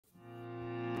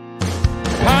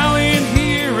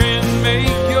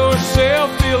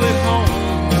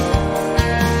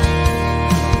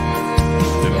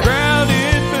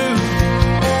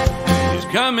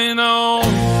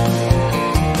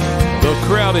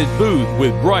Crowded Booth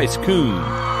with Bryce Koon.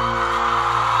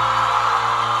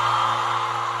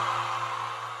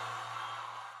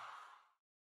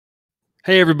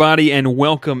 Hey, everybody, and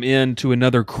welcome in to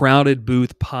another Crowded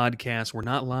Booth podcast. We're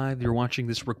not live. You're watching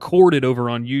this recorded over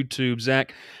on YouTube.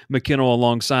 Zach McKinnell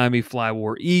alongside me, Fly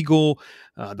War Eagle,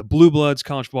 the Blue Bloods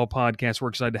College Football Podcast. We're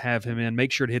excited to have him in.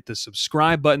 Make sure to hit the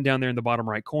subscribe button down there in the bottom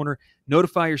right corner.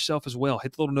 Notify yourself as well.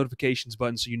 Hit the little notifications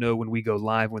button so you know when we go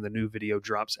live, when the new video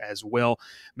drops as well.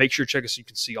 Make sure to check us so you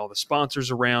can see all the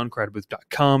sponsors around,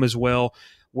 crowdedbooth.com as well,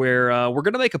 where we're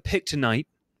going to make a pick tonight.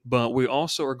 But we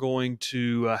also are going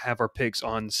to have our picks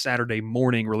on Saturday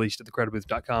morning released at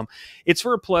thecrowdedbooth.com. It's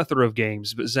for a plethora of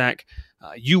games. But, Zach,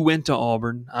 you went to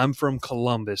Auburn. I'm from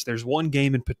Columbus. There's one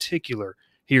game in particular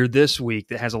here this week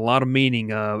that has a lot of meaning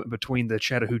between the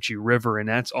Chattahoochee River, and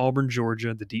that's Auburn,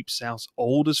 Georgia, the Deep South's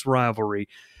oldest rivalry.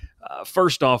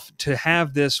 First off, to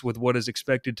have this with what is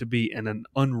expected to be an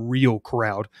unreal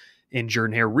crowd in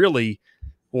Jordan-Hare, really,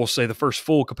 we'll say the first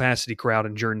full capacity crowd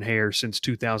in Jordan-Hare since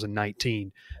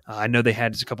 2019. I know they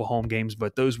had a couple home games,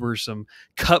 but those were some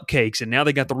cupcakes, and now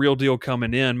they got the real deal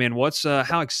coming in. Man,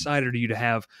 how excited are you to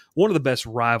have one of the best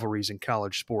rivalries in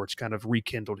college sports kind of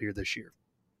rekindled here this year?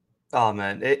 Oh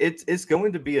man, it's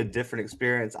going to be a different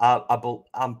experience.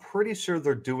 I'm pretty sure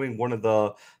they're doing one of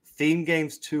the theme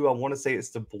games too. I want to say it's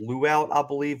the Blue Out, I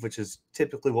believe, which is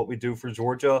typically what we do for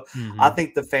Georgia. I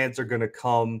think the fans are going to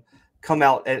come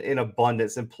out in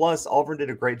abundance. And plus, Auburn did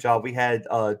a great job. We had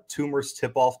Toomer's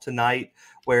tip-off tonight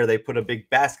where they put a big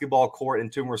basketball court in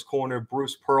Toomer's corner.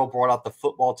 Bruce Pearl brought out the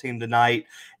football team tonight,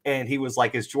 and he was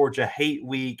like, it's Georgia Hate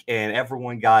Week, and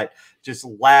everyone got just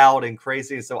loud and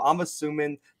crazy. And so I'm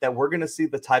assuming that we're going to see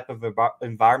the type of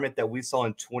environment that we saw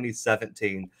in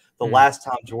 2017. The last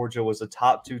time Georgia was a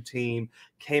top 2 team,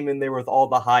 came in there with all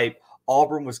the hype.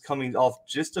 Auburn was coming off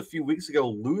just a few weeks ago,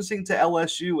 losing to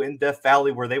LSU in Death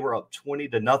Valley, where they were up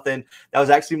 20-0. That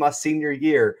was actually my senior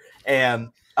year. And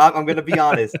I'm going to be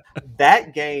honest,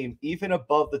 that game, even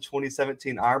above the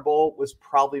 2017 Iron Bowl, was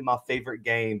probably my favorite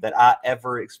game that I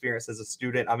ever experienced as a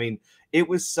student. I mean, it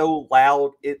was so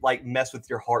loud, it like messed with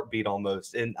your heartbeat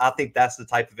almost. And I think that's the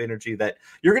type of energy that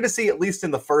you're going to see, at least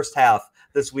in the first half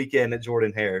this weekend at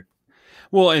Jordan-Hare.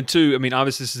 Well, and two, I mean,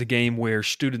 obviously this is a game where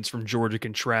students from Georgia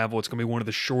can travel. It's going to be one of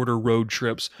the shorter road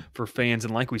trips for fans.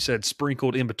 And like we said,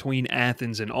 sprinkled in between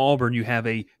Athens and Auburn, you have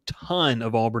a ton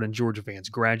of Auburn and Georgia fans,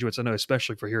 graduates, I know,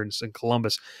 especially for here in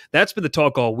Columbus. That's been the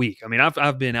talk all week. I mean,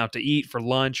 I've been out to eat for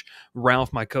lunch.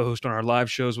 Ralph, my co-host on our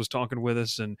live shows, was talking with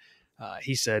us, and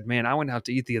he said, man, I went out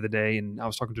to eat the other day, and I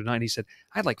was talking to tonight, and he said,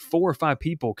 I had like 4 or 5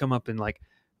 people come up and like,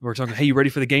 we're talking, hey, you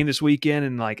ready for the game this weekend?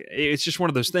 And like, it's just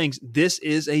one of those things. This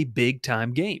is a big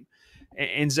time game.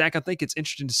 And Zach, I think it's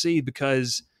interesting to see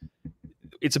because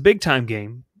it's a big time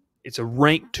game. It's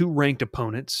two ranked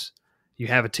opponents. You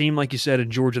have a team, like you said, in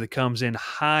Georgia that comes in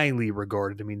highly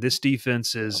regarded. I mean, this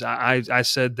defense is, I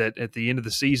said that at the end of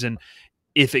the season,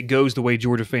 if it goes the way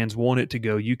Georgia fans want it to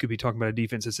go, you could be talking about a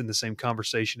defense that's in the same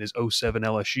conversation as 07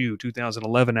 LSU,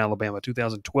 2011 Alabama,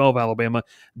 2012 Alabama.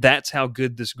 That's how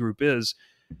good this group is.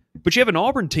 But you have an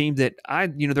Auburn team that they're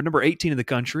number 18 in the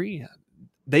country.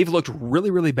 They've looked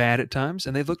really, really bad at times,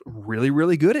 and they've looked really,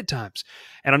 really good at times.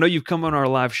 And I know you've come on our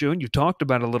live show and you've talked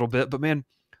about it a little bit, but man,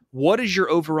 what is your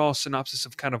overall synopsis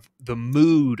of kind of the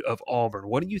mood of Auburn?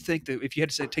 What do you think that if you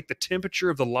had to say take the temperature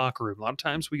of the locker room? A lot of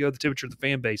times we go the temperature of the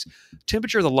fan base,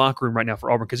 temperature of the locker room right now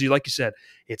for Auburn, because like you said,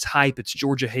 it's hype, it's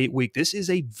Georgia Hate Week. This is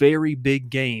a very big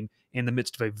game in the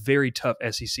midst of a very tough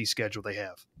SEC schedule they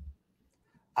have.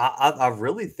 I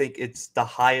really think it's the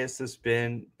highest it's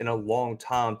been in a long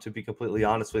time, to be completely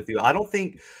honest with you. I don't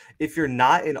think if you're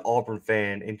not an Auburn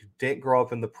fan and you didn't grow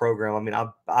up in the program, I mean,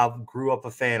 I grew up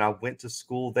a fan. I went to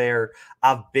school there.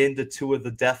 I've been to 2 of the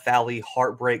Death Valley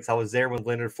heartbreaks. I was there when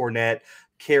Leonard Fournette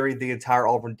carried the entire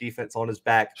Auburn defense on his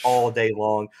back all day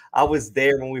long. I was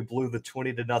there when we blew the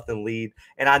 20-0 lead,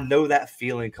 and I know that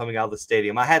feeling coming out of the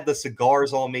stadium. I had the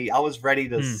cigars on me. I was ready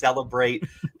to celebrate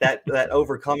that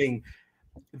overcoming.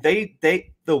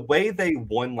 The way they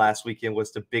won last weekend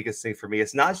was the biggest thing for me.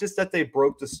 It's not just that they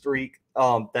broke the streak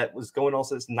that was going on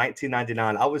since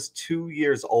 1999. I was 2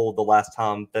 years old the last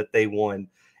time that they won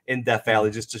in Death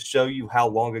Valley, just to show you how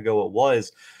long ago it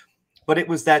was. But it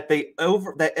was that they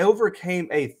overcame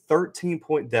a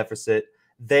 13-point deficit.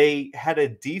 They had a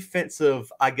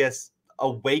defensive, I guess,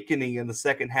 awakening in the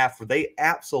second half where they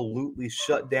absolutely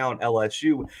shut down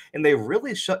LSU, and they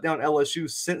really shut down LSU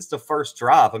since the first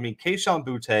drive. I mean, Kayshon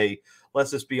Boutte,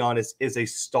 let's just be honest, is a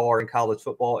star in college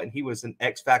football, and he was an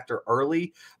X factor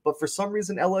early, but for some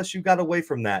reason LSU got away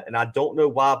from that, and I don't know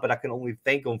why, but I can only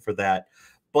thank them for that.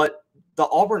 But The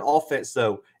Auburn offense,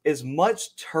 though, as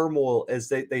much turmoil as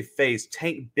they face,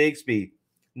 Tank Bigsby,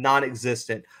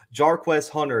 non-existent. Jarquez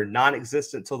Hunter,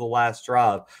 non-existent till the last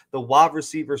drive. The wide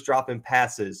receivers dropping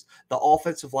passes. The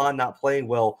offensive line not playing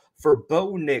well. For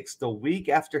Bo Nix, the week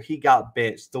after he got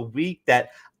benched, the week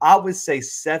that I would say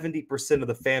 70% of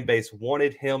the fan base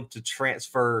wanted him to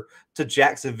transfer to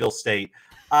Jacksonville State.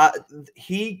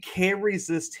 He carries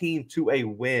this team to a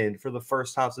win for the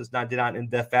first time since '99 in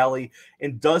Death Valley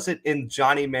and does it in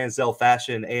Johnny Manziel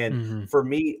fashion. And for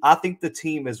me, I think the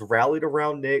team is rallied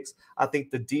around Nix. I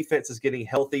think the defense is getting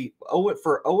healthy.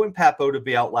 For Owen Papo to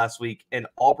be out last week and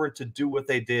Auburn to do what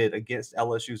they did against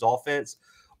LSU's offense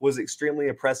was extremely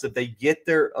impressive. They get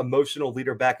their emotional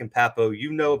leader back in Papo.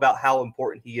 You know about how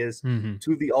important he is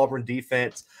to the Auburn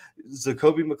defense.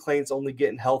 Zacoby McClain's only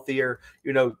getting healthier.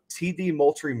 You know, TD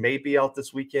Moultrie may be out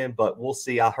this weekend, but we'll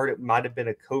see. I heard it might have been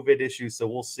a COVID issue, so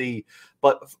we'll see.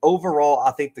 But overall,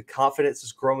 I think the confidence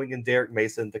is growing in Derek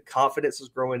Mason. The confidence is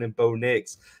growing in Bo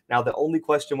Nix. Now, the only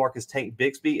question mark is Tank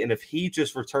Bigsby, and if he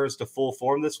just returns to full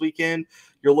form this weekend,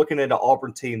 you're looking at an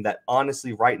Auburn team that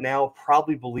honestly right now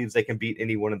probably believes they can beat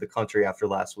anyone in the country after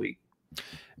last week.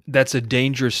 That's a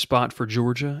dangerous spot for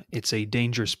Georgia. It's a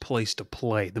dangerous place to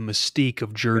play. The mystique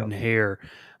of Jordan-Hare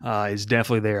is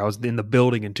definitely there. I was in the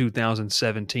building in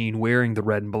 2017 wearing the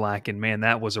red and black, and man,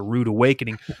 that was a rude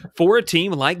awakening for a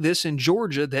team like this in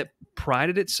Georgia that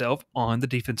prided itself on the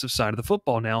defensive side of the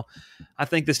football. Now, I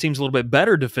think this team's a little bit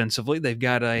better defensively. They've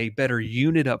got a better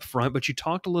unit up front, but you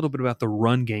talked a little bit about the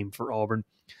run game for Auburn.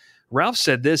 Ralph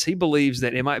said this. He believes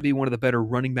that it might be one of the better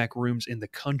running back rooms in the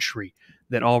country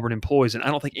that Auburn employs. And I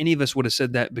don't think any of us would have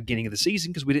said that beginning of the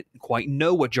season because we didn't quite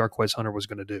know what Jarquez Hunter was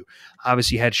going to do.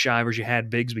 Obviously, you had Shivers, you had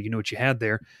Bigsby, you know what you had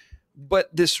there.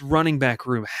 But this running back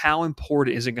room, how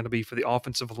important is it going to be for the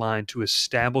offensive line to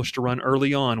establish the run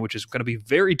early on, which is going to be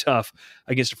very tough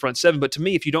against a front seven. But to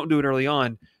me, if you don't do it early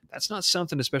on, that's not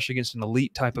something, especially against an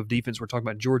elite type of defense we're talking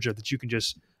about Georgia, that you can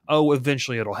just,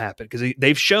 eventually it'll happen. Because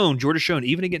Georgia's shown,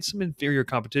 even against some inferior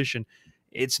competition,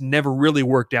 it's never really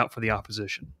worked out for the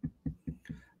opposition.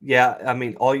 Yeah, I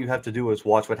mean, all you have to do is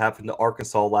watch what happened to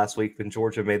Arkansas last week when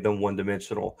Georgia made them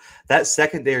one-dimensional. That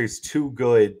secondary is too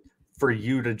good for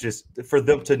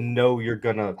them to know you're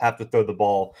going to have to throw the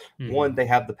ball. One, they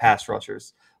have the pass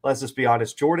rushers. Let's just be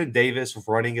honest. Jordan Davis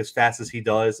running as fast as he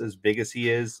does, as big as he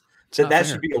is, that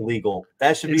should be illegal.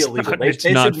 That should be illegal.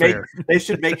 They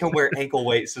should make him wear ankle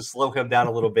weights to slow him down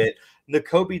a little bit.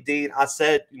 Nakobe Dean, I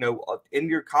said, in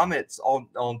your comments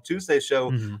on Tuesday's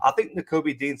show, I think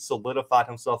Nakobe Dean solidified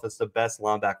himself as the best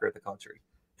linebacker in the country.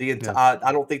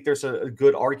 I don't think there's a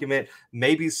good argument.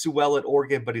 Maybe Sewell at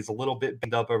Oregon, but he's a little bit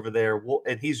banged up over there,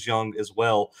 and he's young as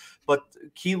well. But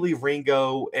Keely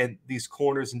Ringo and these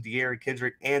corners and De'Aaron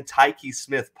Kendrick and Tyke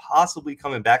Smith possibly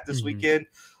coming back this weekend.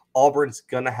 Auburn's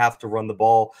gonna have to run the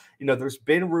ball. There's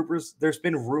been rumors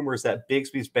that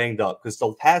Bigsby's banged up because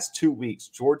the past 2 weeks,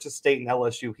 Georgia State and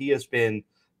LSU, he has been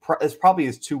it's probably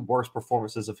his two worst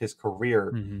performances of his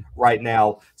career right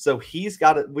now. So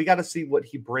we got to see what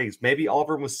he brings. Maybe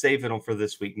Auburn was saving him for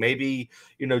this week. Maybe,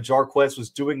 Jarquez was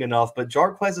doing enough, but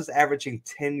Jarquez is averaging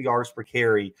 10 yards per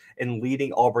carry and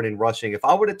leading Auburn in rushing. If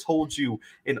I would have told you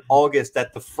in August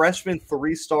that the freshman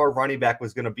 3-star running back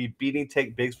was going to be beating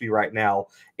Tank Bigsby right now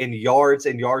in yards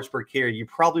and yards per carry, you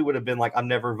probably would have been like, I'm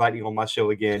never inviting you on my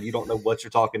show again. You don't know what you're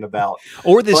talking about.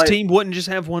 Or this team wouldn't just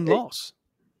have one loss.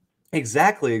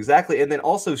 Exactly. And then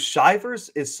also Shivers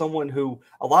is someone who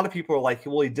a lot of people are like,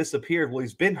 well, he disappeared. Well,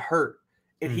 he's been hurt.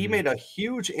 And he made a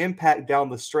huge impact down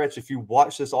the stretch if you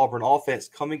watch this Auburn offense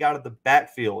coming out of the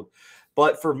backfield.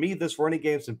 But for me, this running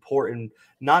game is important,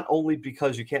 not only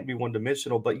because you can't be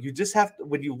one-dimensional, but you just have to,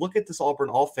 when you look at this Auburn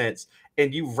offense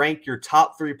and you rank your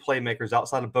top 3 playmakers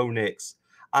outside of Bo Nix,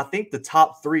 I think the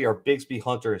top 3 are Bigsby,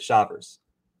 Hunter, and Shivers.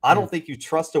 I don't think you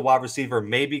trust a wide receiver,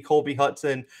 maybe Colby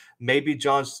Hudson, maybe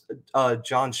John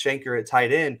Shanker at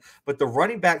tight end, but the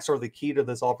running backs are the key to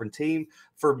this Auburn team.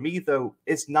 For me, though,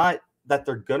 it's not that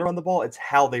they're going to run the ball, it's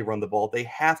how they run the ball. They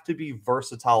have to be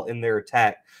versatile in their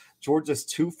attack. Georgia's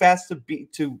too fast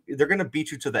they're going to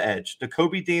beat you to the edge.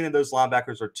 Nakobe Dean and those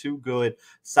linebackers are too good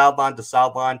sideline to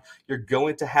sideline. You're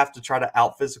going to have to try to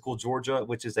out-physical Georgia,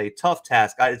 which is a tough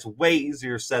task. It's way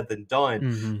easier said than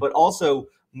done, but also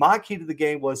 – my key to the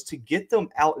game was to get them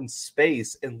out in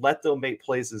space and let them make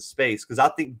plays in space because I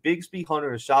think Bigsby,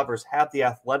 Hunter, and Shivers have the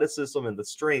athleticism and the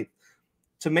strength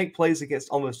to make plays against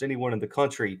almost anyone in the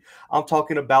country. I'm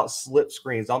talking about slip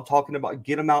screens. I'm talking about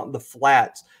get them out in the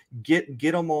flats. get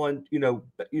them on,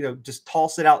 just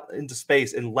toss it out into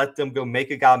space and let them go make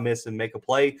a guy miss and make a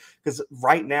play. Because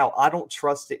right now, I don't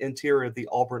trust the interior of the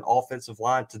Auburn offensive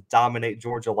line to dominate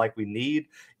Georgia like we need.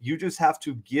 You just have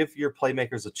to give your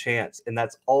playmakers a chance, and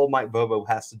that's all Mike Bobo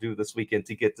has to do this weekend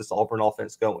to get this Auburn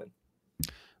offense going.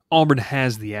 Auburn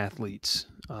has the athletes,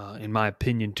 in my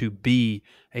opinion, to be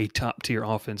a top-tier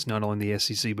offense, not only in the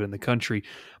SEC but in the country.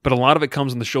 But a lot of it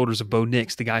comes on the shoulders of Bo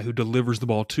Nix, the guy who delivers the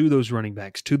ball to those running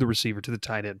backs, to the receiver, to the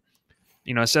tight end.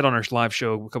 I said on our live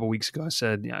show a couple weeks ago, I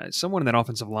said, someone in that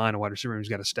offensive line, a wide receiver, has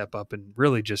got to step up and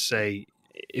really just say,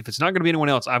 if it's not going to be anyone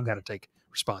else, I've got to take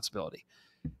responsibility.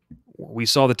 We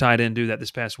saw the tight end do that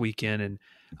this past weekend, and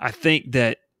I think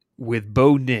that with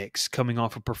Bo Nix coming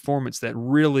off a performance that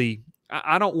really –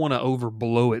 I don't want to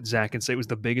overblow it, Zach, and say it was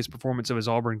the biggest performance of his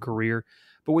Auburn career.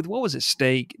 But with what was at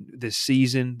stake this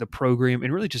season, the program,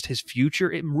 and really just his future,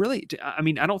 I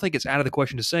don't think it's out of the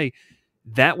question to say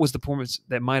that was the performance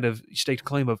that might have staked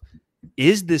claim of,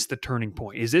 is this the turning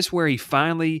point? Is this where he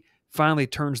finally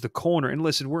turns the corner? And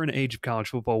listen, we're in an age of college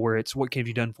football where it's what have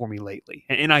you done for me lately?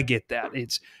 And I get that.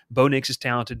 It's Bo Nix is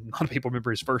talented. A lot of people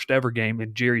remember his first ever game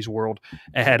in Jerry's world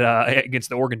against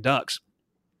the Oregon Ducks.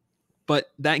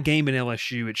 But that game in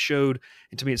LSU, it showed,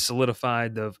 and to me it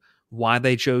solidified of why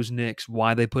they chose Nix,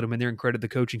 why they put him in there, and credit the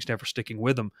coaching staff for sticking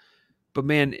with him. But,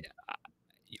 man,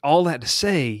 all that to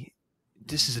say,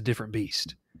 this is a different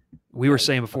beast. We were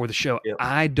saying before the show,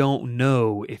 I don't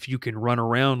know if you can run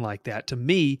around like that. To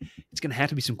me, it's going to have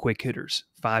to be some quick hitters,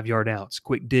 5-yard outs,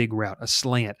 quick dig route, a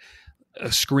slant, a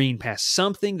screen pass,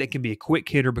 something that can be a quick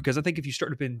hitter, because I think if you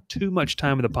start to spend too much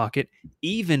time in the pocket,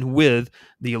 even with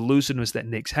the elusiveness that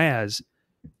Nix has,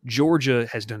 Georgia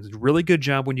has done a really good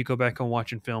job when you go back and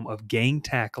watching film of gang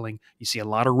tackling. You see a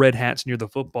lot of red hats near the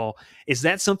football. Is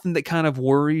that something that kind of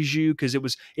worries you? Because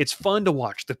it's fun to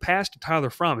watch. The pass to Tyler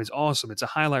Fromm is awesome. It's a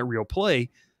highlight reel play,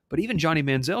 but even Johnny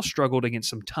Manziel struggled against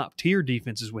some top-tier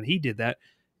defenses when he did that.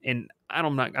 And I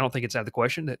don't think it's out of the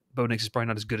question that Bo Nix is probably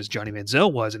not as good as Johnny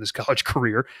Manziel was in his college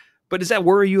career. But does that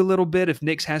worry you a little bit? If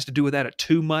Nix has to do with that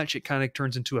too much, it kind of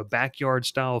turns into a backyard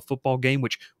style of football game,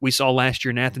 which we saw last year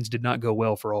in Athens did not go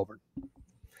well for Auburn.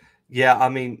 Yeah,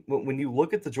 when you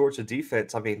look at the Georgia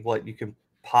defense, you can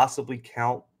possibly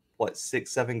count,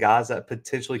 6, 7 guys that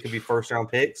potentially could be first-round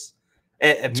picks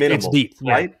at minimum, it's deep,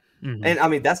 right? Yeah.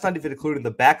 Mm-hmm. And, that's not even including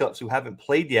the backups who haven't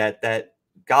played yet that,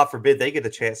 God forbid, they get a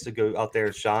chance to go out there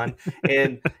and shine.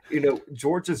 And,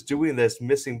 Georgia's doing this,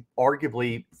 missing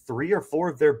arguably 3 or 4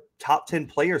 of their top 10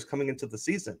 players coming into the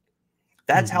season.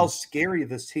 That's how scary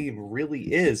this team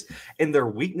really is. And their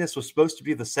weakness was supposed to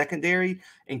be the secondary,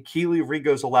 and Keely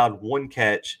Ringo's allowed 1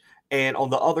 catch. And on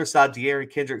the other side, De'Aaron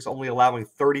Kendrick's only allowing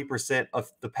 30%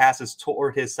 of the passes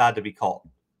toward his side to be caught.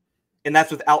 And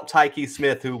that's without Tyke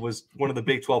Smith, who was one of the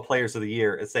Big 12 players of the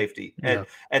year at safety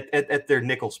at their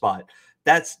nickel spot.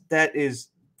 That is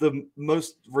the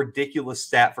most ridiculous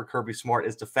stat for Kirby Smart,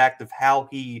 is the fact of how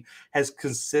he has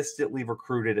consistently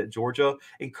recruited at Georgia.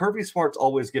 And Kirby Smart's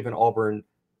always given Auburn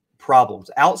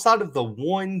problems outside of the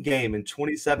one game in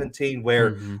 2017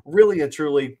 where really and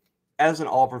truly, as an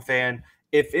Auburn fan,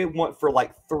 if it went for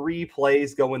 3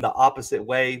 plays going the opposite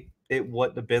way, it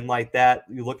wouldn't have been like that.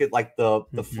 You look at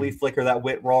the flea flicker that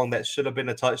went wrong that should have been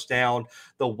a touchdown,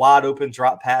 the wide open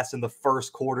drop pass in the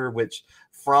first quarter, which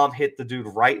Fromm hit the dude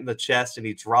right in the chest and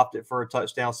he dropped it for a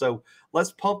touchdown. So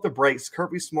let's pump the brakes.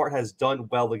 Kirby Smart has done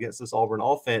well against this Auburn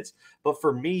offense. But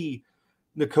for me,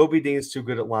 Nakobe Dean's too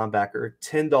good at linebacker.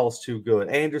 Tyndall's too good.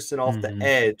 Anderson off the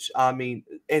edge.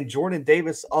 And Jordan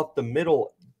Davis up the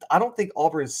middle. I don't think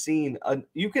Auburn's seen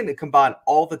you can combine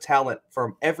all the talent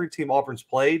from every team Auburn's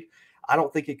played. I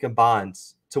don't think it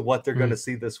combines to what they're going to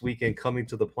see this weekend coming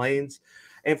to the Plains.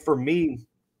 And for me,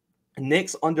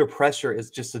 Nix under pressure is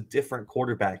just a different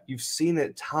quarterback. You've seen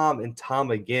it time and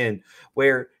time again,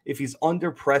 where if he's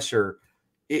under pressure,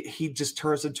 he just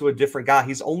turns into a different guy.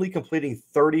 He's only completing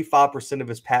 35% of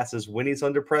his passes when he's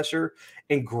under pressure,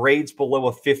 and grades below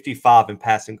a 55 in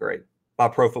passing grade by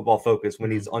Pro Football Focus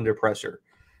when he's under pressure.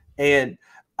 And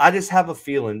I just have a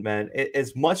feeling, man,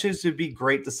 as much as it'd be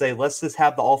great to say, let's just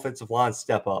have the offensive line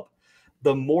step up,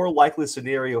 the more likely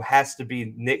scenario has to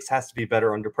be Nix has to be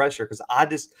better under pressure,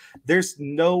 because there's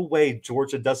no way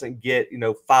Georgia doesn't get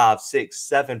 5, 6,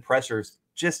 7 pressures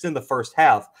just in the first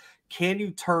half. Can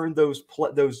you turn those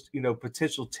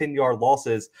potential 10-yard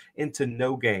losses into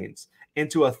no gains,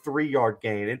 into a 3-yard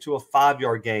gain, into a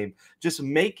 5-yard gain? Just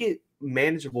make it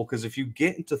manageable, because if you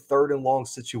get into 3rd and long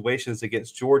situations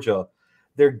against Georgia,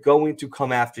 they're going to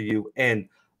come after you, and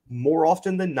more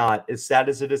often than not, as sad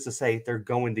as it is to say, they're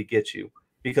going to get you.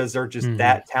 because they're just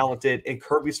that talented, and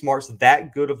Kirby Smart's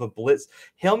that good of a blitz.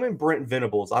 Him and Brent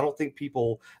Venables, I don't think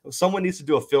someone needs to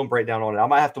do a film breakdown on it. I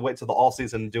might have to wait till the all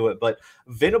season to do it, but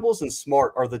Venables and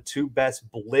Smart are the two best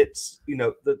blitz.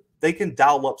 They can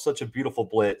dial up such a beautiful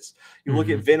blitz. You look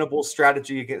at Venables'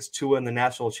 strategy against Tua in the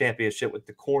national championship with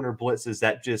the corner blitzes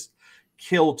that just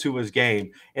killed Tua's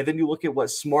game. And then you look at what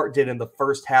Smart did in the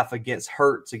first half against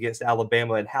Hurts against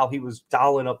Alabama and how he was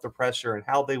dialing up the pressure and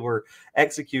how they were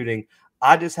executing.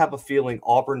 I just have a feeling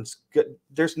Auburn's good.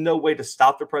 There's no way to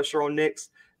stop the pressure on Nick's.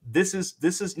 This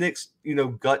is Nick's,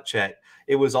 gut check.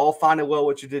 It was all fine and well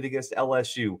what you did against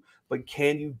LSU, but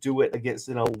can you do it against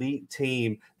an elite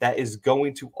team that is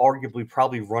going to arguably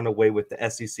probably run away with the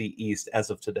SEC East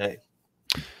as of today?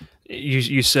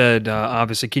 You said,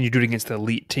 obviously, can you do it against the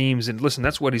elite teams? And listen,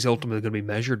 that's what he's ultimately going to be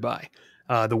measured by.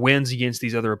 The wins against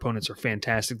these other opponents are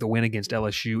fantastic. The win against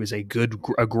LSU is a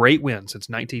great win since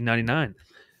 1999.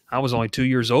 I was only 2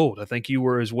 years old. I think you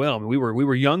were as well. I mean, we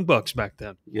were young bucks back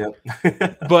then.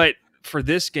 Yep. But for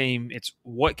this game, it's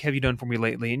what have you done for me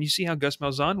lately? And you see how Gus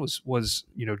Malzahn was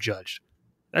judged.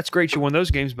 That's great. You won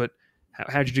those games, but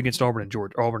how'd you do against Auburn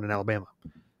and Alabama?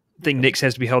 I think Nick's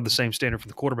has to be held the same standard for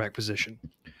the quarterback position.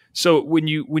 So when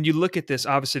you look at this,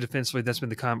 obviously defensively, that's been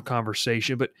the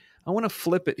conversation. But I want to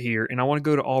flip it here, and I want to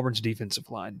go to Auburn's defensive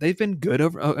line. They've been good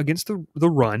against the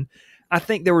run. I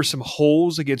think there were some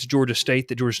holes against Georgia State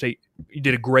that Georgia State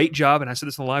did a great job, and I said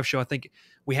this in the live show. I think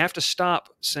we have to stop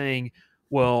saying,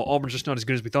 well, Auburn's just not as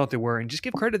good as we thought they were, and just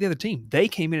give credit to the other team. They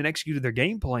came in and executed their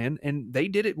game plan, and they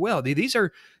did it well. These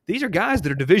are guys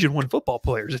that are Division I football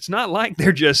players. It's not like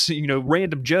they're just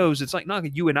random Joes. It's like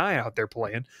not you and I out there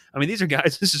playing. I mean, these are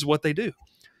guys. This is what they do.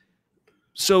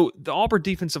 So the Auburn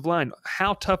defensive line,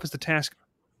 how tough is the task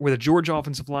with a Georgia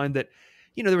offensive line that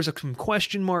there was some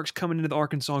question marks coming into the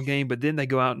Arkansas game, but then they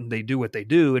go out and they do what they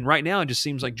do. And right now it just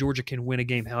seems like Georgia can win a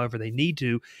game however they need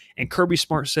to. And Kirby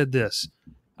Smart said this: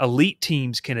 elite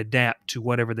teams can adapt to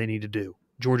whatever they need to do.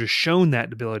 Georgia's shown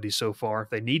that ability so far. If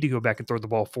they need to go back and throw the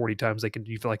ball 40 times,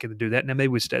 you feel like they can do that. Now maybe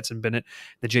with Stetson Bennett,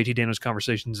 the JT Daniels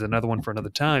conversation is another one for another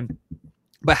time.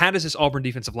 But how does this Auburn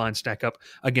defensive line stack up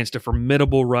against a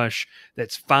formidable rush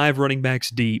that's 5 running backs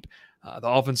deep? The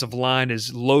offensive line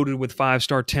is loaded with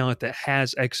 5-star talent that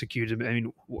has executed. I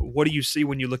mean, what do you see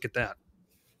when you look at that?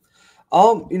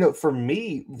 For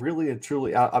me, really and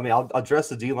truly, I'll address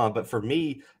the D-line, but for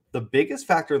me, the biggest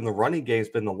factor in the running game has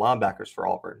been the linebackers for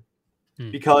Auburn.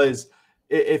 Because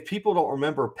if people don't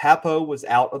remember, Papo was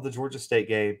out of the Georgia State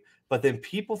game, but then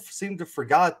people seem to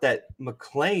forgot that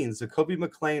Zacoby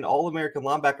McClain, All-American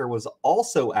linebacker, was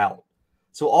also out.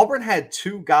 So Auburn had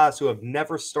 2 guys who have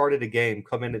never started a game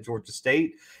come in at Georgia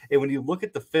State, and when you look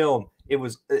at the film, it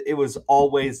was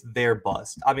always their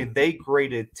bust. I mean, they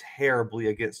graded terribly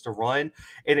against the run,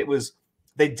 and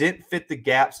they didn't fit the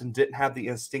gaps and didn't have the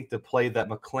instinctive play that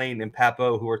McClain and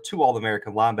Papo, who are 2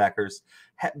 All-American linebackers,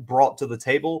 brought to the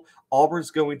table.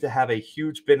 Auburn's going to have a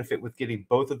huge benefit with getting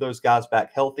both of those guys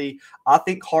back healthy. I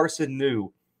think Carson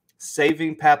knew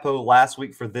saving Papo last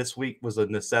week for this week was a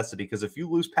necessity, because if you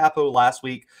lose Papo last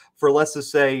week for, let's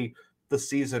just say, the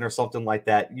season or something like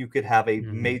that, you could have a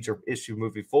major issue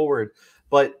moving forward.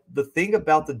 But the thing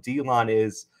about the D-line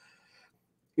is,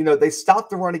 they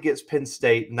stopped the run against Penn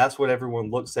State, and that's what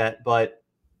everyone looks at, but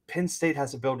Penn State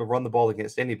hasn't been able to run the ball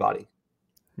against anybody.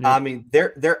 I mean,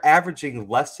 they're averaging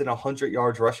less than 100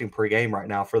 yards rushing per game right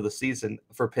now for the season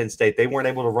for Penn State. They weren't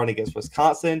able to run against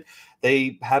Wisconsin.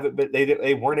 They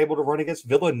weren't able to run against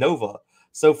Villanova.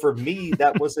 So for me,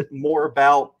 that wasn't more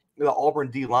about the Auburn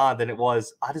D-line than it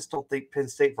was, I just don't think Penn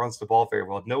State runs the ball very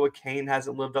well. Noah Cain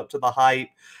hasn't lived up to the hype.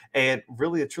 And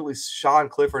really and truly, Sean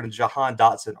Clifford and Jahan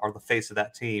Dotson are the face of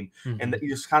that team. And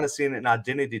you're just kind of seeing an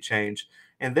identity change.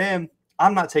 And then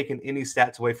I'm not taking any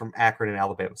stats away from Akron and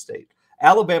Alabama State.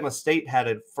 Alabama State had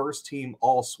a first-team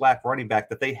all-SWAC running back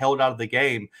that they held out of the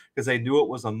game because they knew it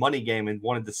was a money game and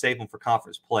wanted to save them for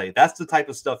conference play. That's the type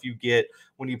of stuff you get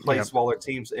when you play smaller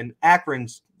teams. And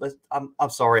Akron's, I'm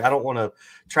sorry, I don't want to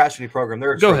trash any program.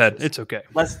 They're atrocious. Go ahead. It's okay.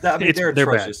 They're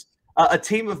atrocious. A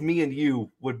team of me and you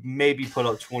would maybe put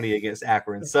up 20 against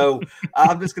Akron. So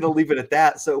I'm just going to leave it at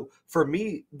that. So for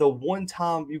me, the one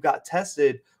time you got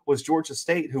tested was Georgia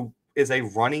State, who is a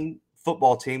running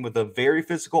football team with a very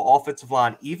physical offensive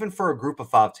line, even for a group of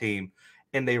 5 team,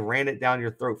 and they ran it down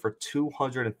your throat for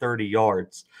 230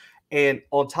 yards. And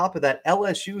on top of that,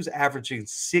 LSU's averaging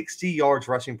 60 yards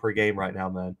rushing per game right now,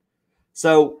 man.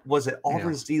 So was it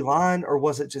Auburn's D-line, or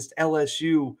was it just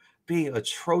LSU being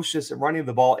atrocious at running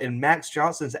the ball? And Max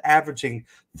Johnson's averaging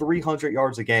 300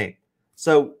 yards a game.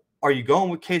 So are you going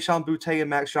with Keyshawn Butte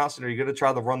and Max Johnson, or are you going to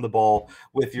try to run the ball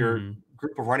with your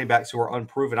group of running backs who are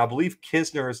unproven. I believe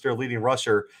Kisner is their leading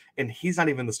rusher, and he's not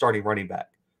even the starting running back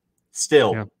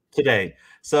still today.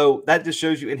 So that just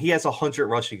shows you, and he has 100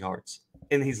 rushing yards,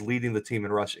 and he's leading the team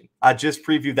in rushing. I just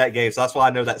previewed that game, so that's why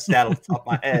I know that stat off the top of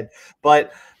my head.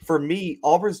 But for me,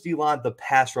 Auburn's D-line, the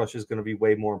pass rush is going to be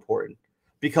way more important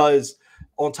because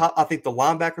on top, I think the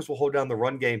linebackers will hold down the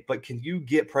run game, but can you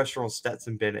get pressure on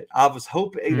Stetson Bennett? I was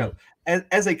hoping, you know,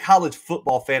 as a college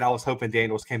football fan, I was hoping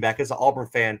Daniels came back. As an Auburn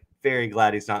fan, very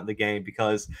glad he's not in the game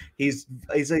because he's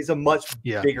a much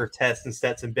bigger test than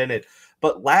Stetson Bennett.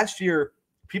 But last year,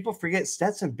 people forget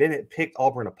Stetson Bennett picked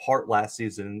Auburn apart last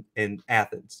season in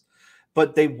Athens,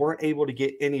 but they weren't able to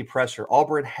get any pressure.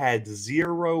 Auburn had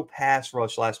 0 pass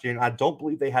rush last year, and I don't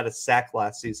believe they had a sack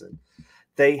last season.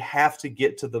 They have to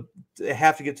get to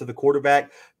the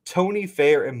quarterback. Tony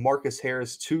Fair and Marcus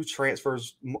Harris, 2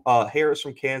 transfers, Harris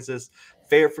from Kansas,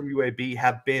 Fair from UAB,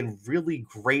 have been really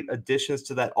great additions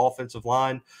to that offensive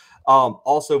line.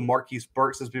 Also, Marquise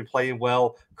Burks has been playing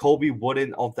well. Colby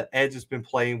Wooden on the edge has been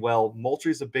playing well.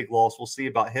 Moultrie's a big loss. We'll see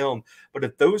about him. But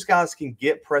if those guys can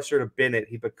get pressure to Bennett,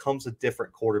 he becomes a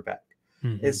different quarterback.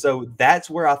 And so that's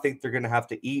where I think they're going to have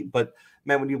to eat. But,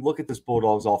 man, when you look at this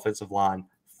Bulldogs offensive line,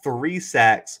 3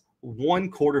 sacks, 1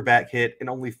 quarterback hit, and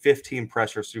only 15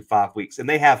 pressures through 5 weeks. And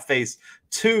they have faced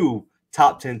 2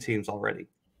 top 10 teams already.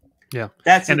 Yeah.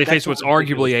 And they face what's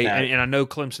arguably and I know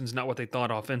Clemson's not what they thought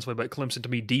offensively, but Clemson to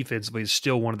me defensively is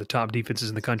still one of the top defenses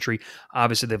in the country.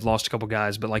 Obviously, they've lost a couple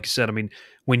guys, but like you said, I mean,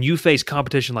 when you face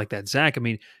competition like that, Zach, I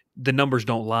mean, the numbers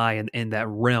don't lie in that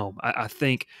realm. I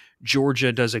think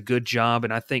Georgia does a good job,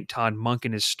 and I think Todd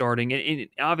Monken is starting. And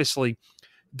obviously,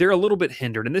 they're a little bit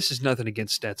hindered, and this is nothing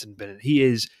against Stetson Bennett.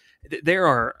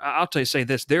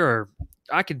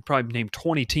 I could probably name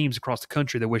 20 teams across the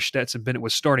country that wish Stetson Bennett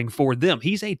was starting for them.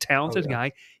 He's a talented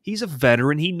guy. He's a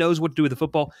veteran. He knows what to do with the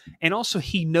football, and also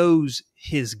he knows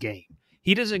his game.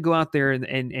 He doesn't go out there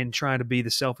and try to be the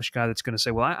selfish guy that's going to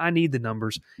say, well, I need the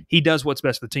numbers. He does what's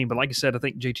best for the team. But like I said, I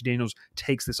think JT Daniels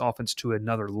takes this offense to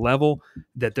another level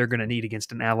that they're going to need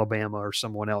against an Alabama or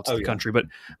someone else in the country.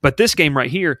 But this game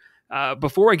right here,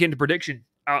 before I get into prediction,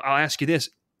 I'll ask you this,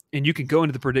 and you can go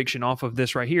into the prediction off of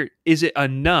this right here. Is it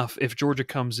enough if Georgia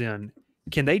comes in?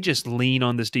 Can they just lean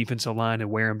on this defensive line and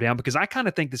wear them down? Because I kind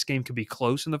of think this game could be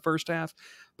close in the first half,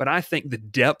 but I think the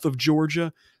depth of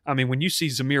Georgia, I mean, when you see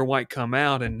Zamir White come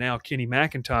out and now Kenny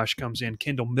McIntosh comes in,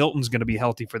 Kendall Milton's going to be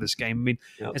healthy for this game. I mean,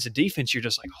 as a defense, you're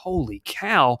just like, holy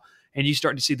cow, and you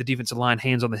start to see the defensive line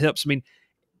hands on the hips. I mean,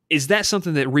 is that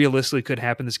something that realistically could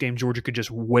happen this game? Georgia could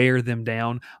just wear them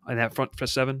down on that front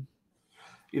 7?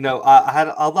 You know, I had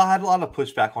a lot of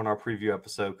pushback on our preview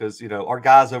episode because, you know, our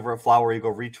guys over at Flower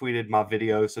Eagle retweeted my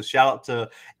video. So shout out to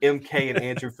MK and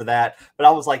Andrew for that. But I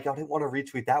was like, y'all didn't want to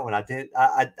retweet that one. I didn't.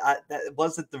 That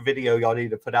wasn't the video y'all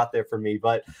needed to put out there for me.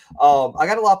 But I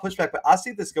got a lot of pushback. But I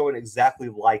see this going exactly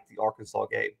like the Arkansas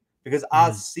game because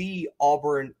I see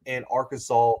Auburn and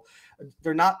Arkansas.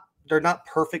 They're not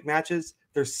perfect matches.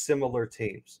 They're similar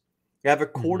teams. They have a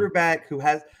quarterback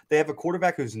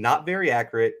who's not very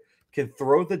accurate, can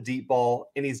throw the deep ball,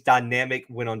 and he's dynamic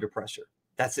when under pressure.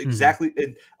 That's exactly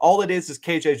and all it is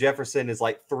KJ Jefferson is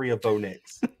like 3 of Bo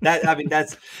Nix. That's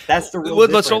the real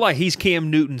difference. Let's not lie, he's Cam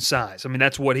Newton's size. I mean,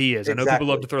 that's what he is. Exactly. I know people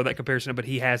love to throw that comparison, but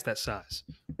he has that size.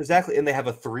 Exactly. And they have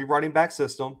a 3 running back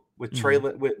system with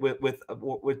with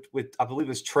I believe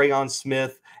it's Trayon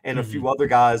Smith and a few other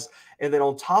guys. And then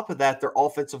on top of that, their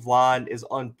offensive line is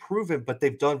unproven, but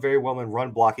they've done very well in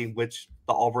run blocking, which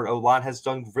the Auburn O-line has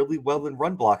done really well in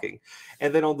run blocking.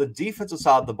 And then on the defensive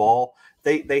side of the ball,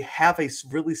 they have a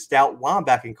really stout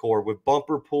linebacking core with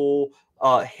Bumper Pool,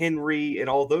 Henry, and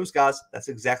all those guys. That's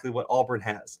exactly what Auburn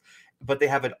has. But they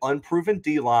have an unproven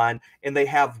D-line, and they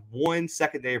have one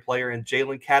secondary player in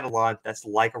Jalen Catalon that's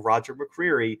like a Roger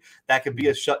McCreary that could be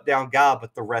a shutdown guy,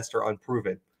 but the rest are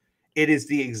unproven. It is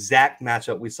the exact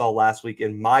matchup we saw last week,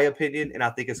 in my opinion, and I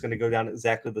think it's going to go down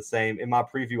exactly the same. In my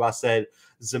preview, I said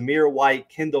Zamir White,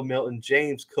 Kendall Milton,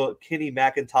 James Cook, Kenny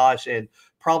McIntosh, and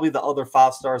probably the other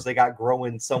 5 stars they got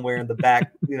growing somewhere in the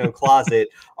back, closet.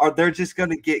 They're just going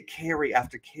to get carry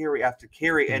after carry after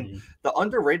carry. And the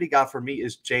underrated guy for me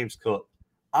is James Cook.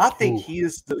 I think he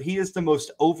is the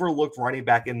most overlooked running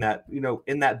back in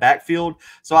that backfield.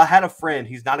 So I had a friend,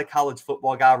 he's not a college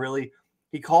football guy really.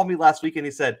 He called me last week and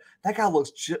he said, that guy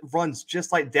runs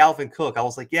just like Dalvin Cook. I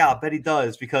was like, yeah, I bet he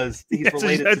does because he's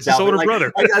related to Dalvin. His older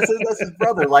brother. That's his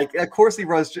brother. Like, of course he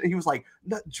runs. He was like,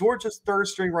 Georgia's 3rd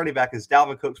string running back is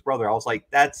Dalvin Cook's brother. I was like,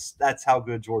 that's how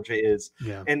good Georgia is.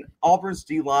 Yeah. And Auburn's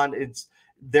D-line,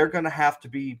 they're going to have to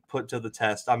be put to the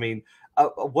test. I mean,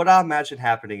 what I imagine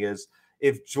happening is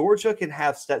if Georgia can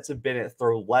have Stetson Bennett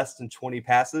throw less than 20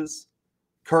 passes,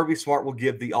 Kirby Smart will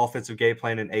give the offensive game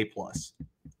plan an A+.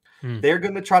 Hmm. They're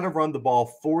going to try to run the ball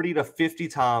 40 to 50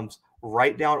 times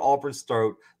right down Auburn's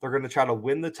throat. They're going to try to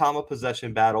win the time of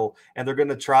possession battle, and they're going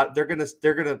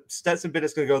to Stetson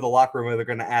Bennett's going to go to the locker room and they're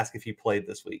going to ask if he played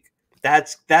this week.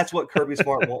 That's what Kirby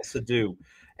Smart wants to do.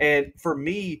 And for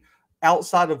me,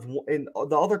 outside of and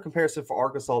the other comparison for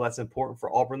Arkansas that's important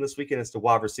for Auburn this weekend is the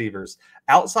wide receivers.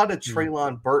 Outside of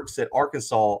Treylon Burks at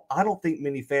Arkansas, I don't think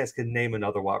many fans can name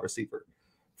another wide receiver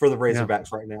for the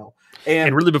Razorbacks right now.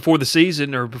 And really, before the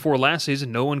season or before last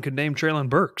season, no one could name Treylon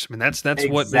Burks. I mean, that's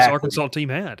what this Arkansas team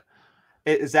had.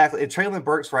 Exactly. And Treylon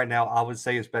Burks right now, I would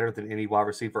say, is better than any wide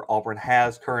receiver Auburn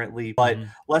has currently. But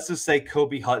let's just say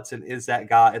Kobe Hudson is that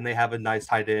guy, and they have a nice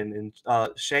tight end in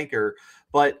Shanker.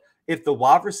 But if the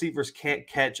wide receivers can't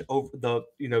catch over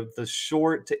the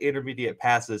short to intermediate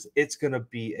passes, it's going to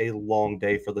be a long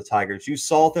day for the Tigers. You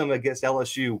saw them against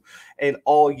LSU, and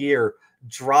all year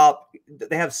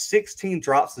they have 16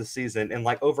 drops this season, and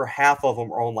like over half of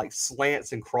them are on like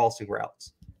slants and crossing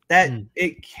routes.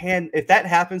 If that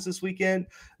happens this weekend,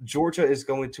 Georgia is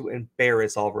going to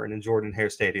embarrass Auburn in Jordan-Hare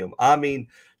Stadium. I mean,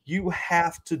 you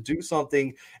have to do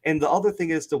something. And the other thing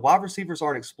is the wide receivers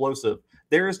aren't explosive.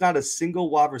 There is not a single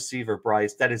wide receiver,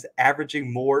 Bryce, that is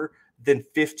averaging more than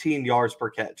 15 yards per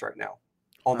catch right now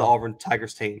on the Auburn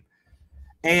Tigers team.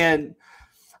 And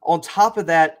on top of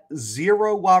that,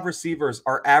 0 wide receivers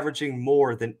are averaging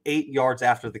more than 8 yards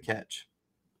after the catch.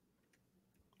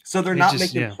 So they're not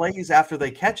making plays after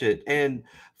they catch it. And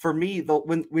for me,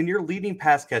 when your leading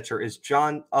pass catcher is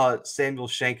John Samuel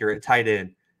Shanker at tight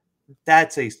end,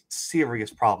 that's a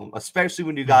serious problem, especially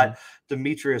when you got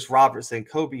Demetrius Robertson,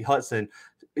 Kobe Hudson.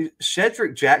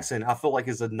 Shedrick Jackson, I feel like,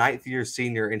 is a 9th-year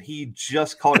senior, and he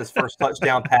just caught his first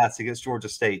touchdown pass against Georgia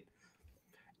State.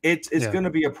 It's going to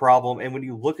be a problem. And when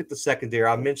you look at the secondary,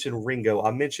 I mentioned Ringo,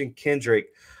 I mentioned Kendrick.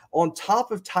 On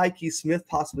top of Tyke Smith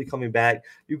possibly coming back,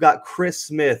 you've got Chris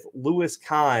Smith, Lewis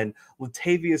Kahn,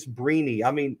 Latavius Brini.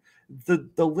 I mean,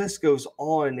 the list goes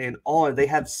on and on. They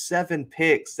have 7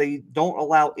 picks. They don't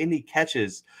allow any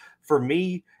catches. For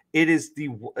me, it is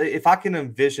if I can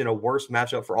envision a worse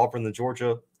matchup for Auburn than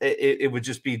Georgia, it would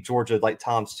just be Georgia like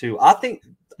times 2. I think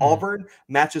Auburn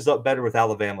matches up better with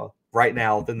Alabama right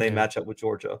now than they match up with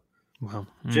Georgia. Wow.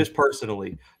 Just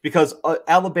personally, because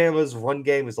Alabama's run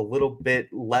game is a little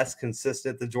bit less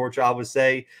consistent than Georgia, I would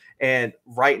say. And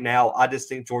right now, I just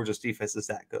think Georgia's defense is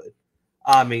that good.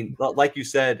 I mean, like you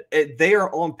said, they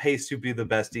are on pace to be the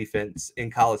best defense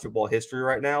in college football history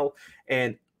right now.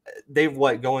 And they've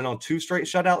going on 2 straight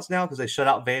shutouts now because they shut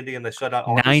out Vandy and they shut out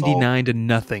Arkansas.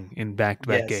 99-0 in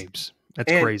back-to-back games.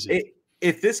 That's crazy.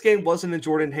 If this game wasn't in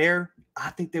Jordan-Hare,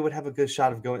 I think they would have a good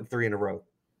shot of going 3 in a row.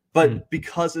 But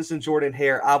because it's in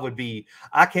Jordan-Hare,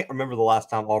 I can't remember the last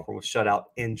time Auburn was shut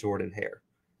out in Jordan-Hare.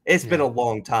 It's been a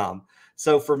long time.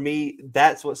 So for me,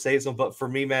 that's what saves them. But for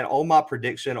me, man, on my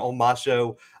prediction, on my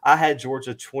show, I had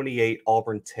Georgia 28,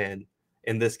 Auburn 10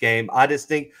 in this game. I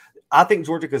think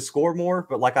Georgia could score more,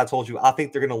 but like I told you, I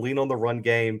think they're going to lean on the run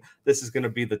game. This is going to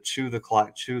be the chew the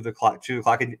clock.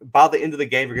 And by the end of the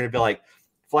game, you're going to be like,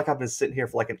 I feel like I've been sitting here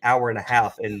for like an hour and a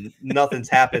half and nothing's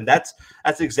happened. That's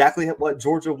exactly what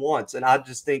Georgia wants. And I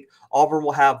just think Auburn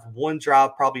will have one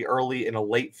drive probably early and a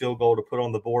late field goal to put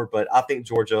on the board. But I think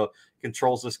Georgia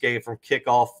controls this game from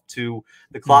kickoff to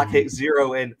the clock hits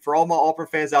 0. And for all my Auburn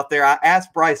fans out there, I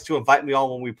asked Bryce to invite me on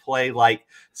when we play like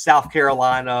South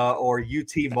Carolina or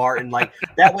UT Martin. Like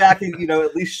that way I can,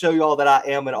 at least show you all that I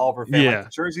am an Auburn fan. Yeah. Like,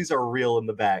 the jerseys are real in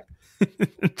the back.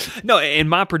 No, and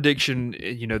my prediction,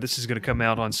 this is going to come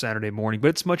out on Saturday morning, but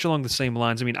it's much along the same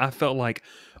lines. I mean, I felt like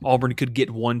Auburn could get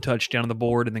 1 touchdown on the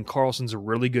board, and then Carlson's a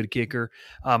really good kicker.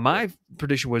 My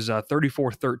prediction was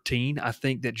 34-13. I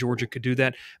think that Georgia could do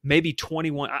that. Maybe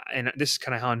 21, and this is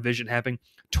kind of how I envision it happening,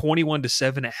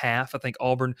 21-7 at half. I think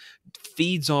Auburn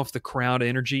feeds off the crowd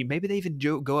energy. Maybe they even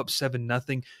go up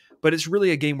 7-0. But it's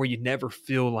really a game where you never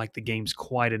feel like the game's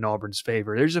quite in Auburn's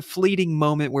favor. There's a fleeting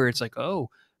moment where it's like, oh,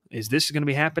 is this going to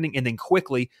be happening? And then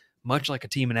quickly, much like a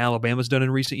team in Alabama's done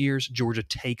in recent years, Georgia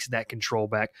takes that control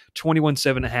back.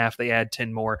 21-7.5, they add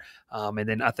 10 more. And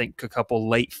then I think a couple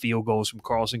late field goals from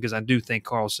Carlson, because I do think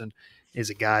Carlson is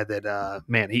a guy that,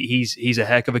 man, he's a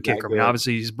heck of a kicker. I mean,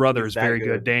 obviously his brother is very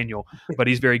good, Daniel, but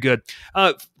he's very good.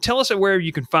 Tell us where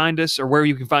you can find us or where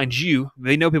you can find you.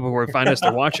 They know people where to find us.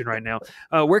 They're watching right now.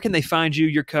 Where can they find you,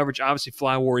 your coverage? Obviously,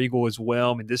 Fly War Eagle as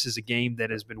well. I mean, this is a game that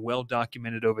has been well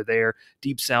documented over there,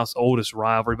 Deep South's oldest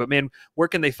rivalry. But, man, where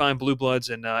can they find Blue Bloods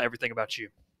and everything about you?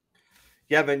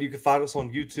 Yeah, man, you can find us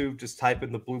on YouTube. Just type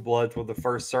in the Blue Bloods with the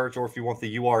first search, or if you want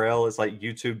the URL, it's like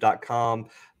youtube.com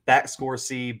Backscore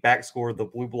C, Backscore the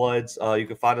Blue Bloods. You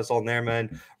can find us on there,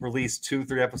 man. Release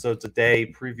 2-3 episodes a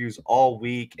day, previews all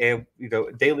week, and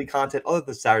daily content other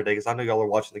than Saturday, because I know y'all are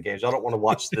watching the games. Y'all don't want to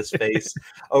watch this face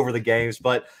over the games,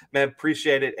 but man,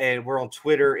 appreciate it. And we're on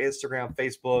Twitter, Instagram,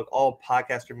 Facebook, all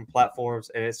podcast streaming platforms,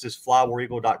 and it's just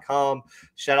flywareeagle.com.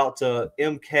 Shout out to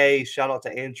MK, shout out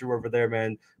to Andrew over there,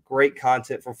 man. Great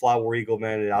content from Fly War Eagle,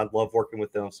 man, and I love working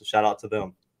with them. So shout out to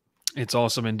them. It's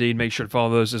awesome indeed. Make sure to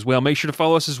follow those as well. Make sure to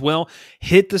follow us as well.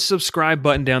 Hit the subscribe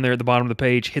button down there at the bottom of the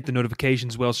page. Hit the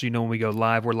notifications as well so you know when we go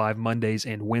live. We're live Mondays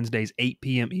and Wednesdays, 8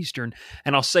 p.m. Eastern.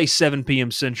 And I'll say 7 p.m.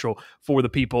 Central for the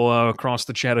people across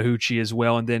the Chattahoochee as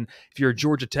well. And then if you're a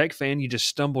Georgia Tech fan, you just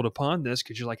stumbled upon this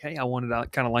because you're like, hey, I wanted to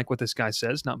kind of like what this guy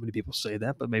says. Not many people say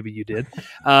that, but maybe you did.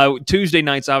 Tuesday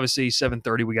nights, obviously,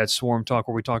 7:30, we got Swarm Talk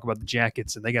where we talk about the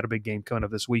Jackets, and they got a big game coming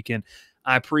up this weekend.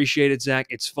 I appreciate it, Zach.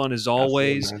 It's fun as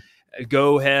always. Absolutely,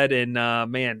 Go ahead and,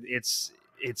 man, it's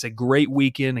a great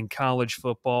weekend in college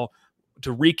football.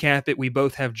 To recap it, we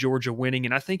both have Georgia winning,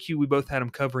 and I think we both had them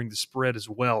covering the spread as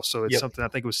well. So it's something I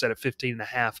think it was set at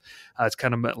 15.5. It's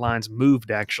kind of lines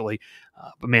moved, actually.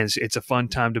 But, man, it's a fun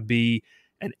time to be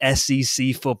an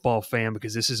SEC football fan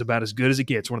because this is about as good as it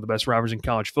gets. One of the best rivalries in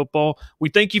college football. We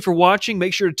thank you for watching.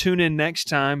 Make sure to tune in next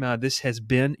time. This has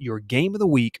been your Game of the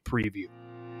Week preview.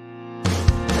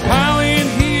 Pile in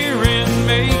here and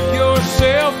make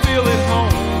yourself feel at home.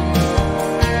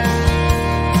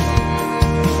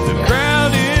 The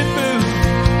crowded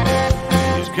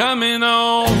booth is coming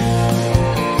on.